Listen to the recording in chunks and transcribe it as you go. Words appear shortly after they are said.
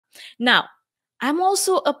Now, I'm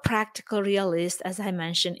also a practical realist, as I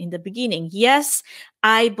mentioned in the beginning. Yes,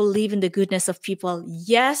 I believe in the goodness of people.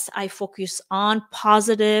 Yes, I focus on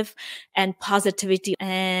positive and positivity.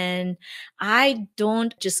 And I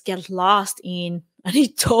don't just get lost in an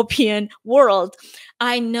utopian world.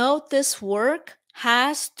 I know this work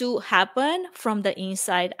has to happen from the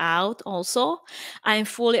inside out also. I'm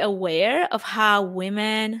fully aware of how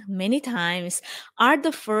women many times are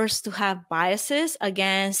the first to have biases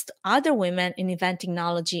against other women in event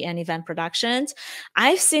technology and event productions.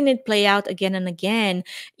 I've seen it play out again and again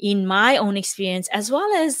in my own experience, as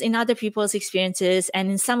well as in other people's experiences,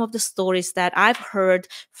 and in some of the stories that I've heard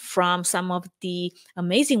from some of the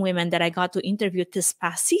amazing women that I got to interview this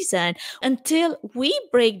past season. Until we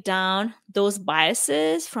break down those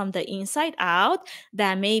biases from the inside out,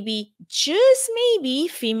 that maybe, just maybe,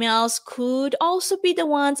 females could also be the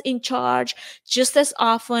ones in charge just as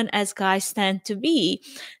often as guys tend to be,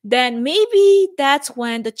 then maybe that's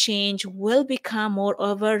when the change will become more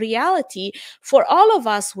of a reality for all of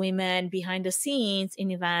us women behind the scenes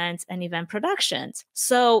in events and event productions.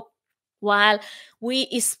 So, while we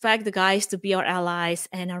expect the guys to be our allies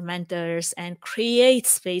and our mentors and create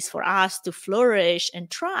space for us to flourish and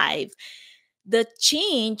thrive, the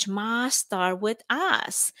change must start with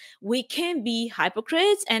us. We can be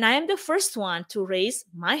hypocrites, and I am the first one to raise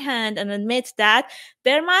my hand and admit that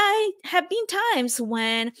there might have been times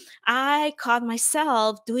when I caught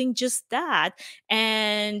myself doing just that,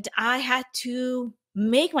 and I had to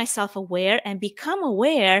make myself aware and become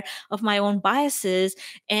aware of my own biases.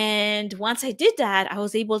 And once I did that, I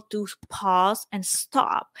was able to pause and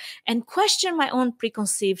stop and question my own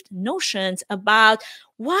preconceived notions about,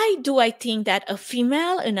 why do I think that a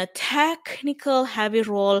female in a technical heavy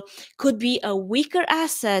role could be a weaker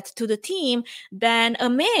asset to the team than a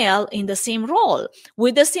male in the same role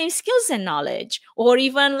with the same skills and knowledge, or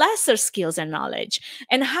even lesser skills and knowledge?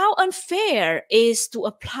 And how unfair is to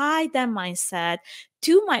apply that mindset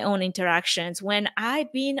to my own interactions when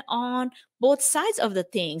I've been on both sides of the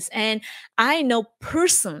things, and I know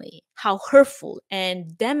personally how hurtful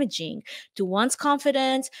and damaging to one's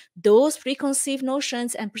confidence those preconceived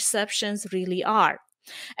notions and perceptions really are.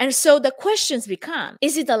 And so the questions become,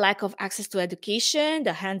 is it the lack of access to education,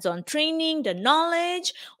 the hands on training, the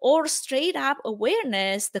knowledge, or straight up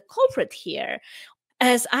awareness the culprit here?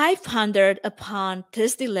 As I pondered upon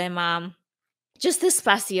this dilemma just this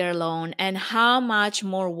past year alone, and how much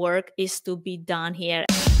more work is to be done here.